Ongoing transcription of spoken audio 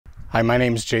Hi, my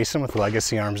name is Jason with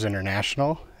Legacy Arms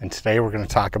International, and today we're going to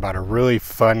talk about a really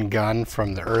fun gun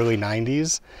from the early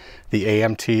 90s, the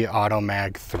AMT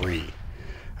Automag III.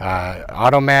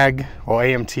 Automag, well,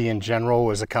 AMT in general,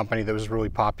 was a company that was really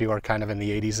popular kind of in the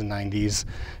 80s and 90s.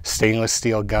 Stainless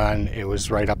steel gun. It was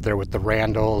right up there with the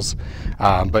Randalls,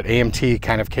 but AMT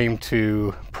kind of came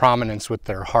to prominence with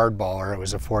their hardballer. It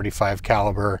was a .45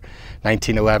 caliber,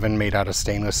 1911, made out of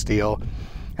stainless steel.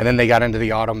 And then they got into the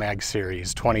Automag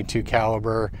series, 22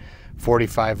 caliber,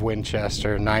 45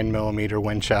 Winchester, 9mm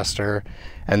Winchester,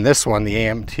 and this one, the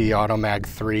AMT Automag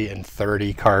III and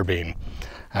 30 carbine.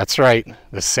 That's right,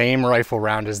 the same rifle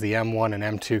round as the M1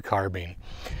 and M2 carbine.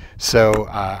 So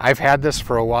I've had this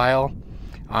for a while.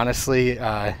 Honestly,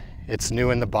 it's new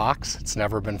in the box. It's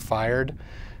never been fired,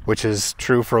 which is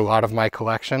true for a lot of my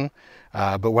collection.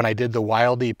 But when I did the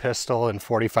Wildy pistol and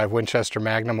 45 Winchester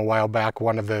Magnum a while back,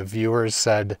 one of the viewers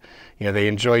said, you know, they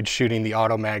enjoyed shooting the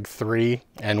Automag III.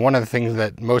 And one of the things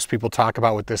that most people talk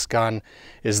about with this gun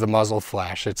is the muzzle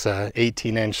flash. It's a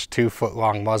 18-inch,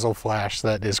 2-foot-long muzzle flash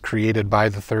that is created by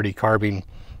the 30 carbine.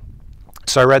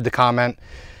 So I read the comment.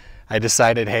 I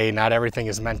decided, hey, not everything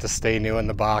is meant to stay new in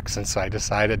the box. And so I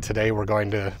decided today we're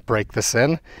going to break this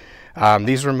in.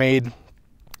 These were made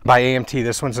by AMT.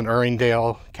 This one's in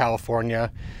Irwindale,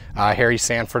 California. Harry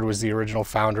Sandford was the original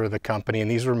founder of the company, and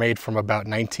these were made from about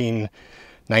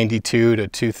 1992 to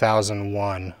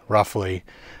 2001, roughly.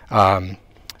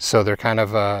 So they're kind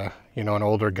of you know, an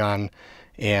older gun,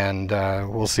 and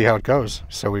we'll see how it goes.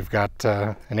 So we've got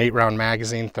an 8-round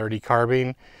magazine, 30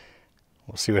 carbine.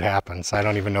 We'll see what happens. I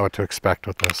don't even know what to expect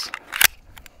with this.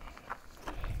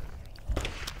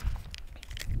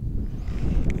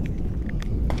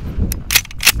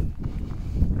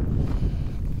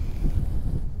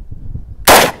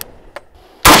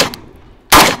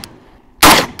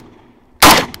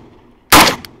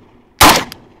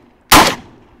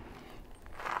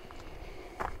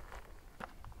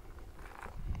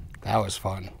 That was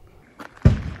fun.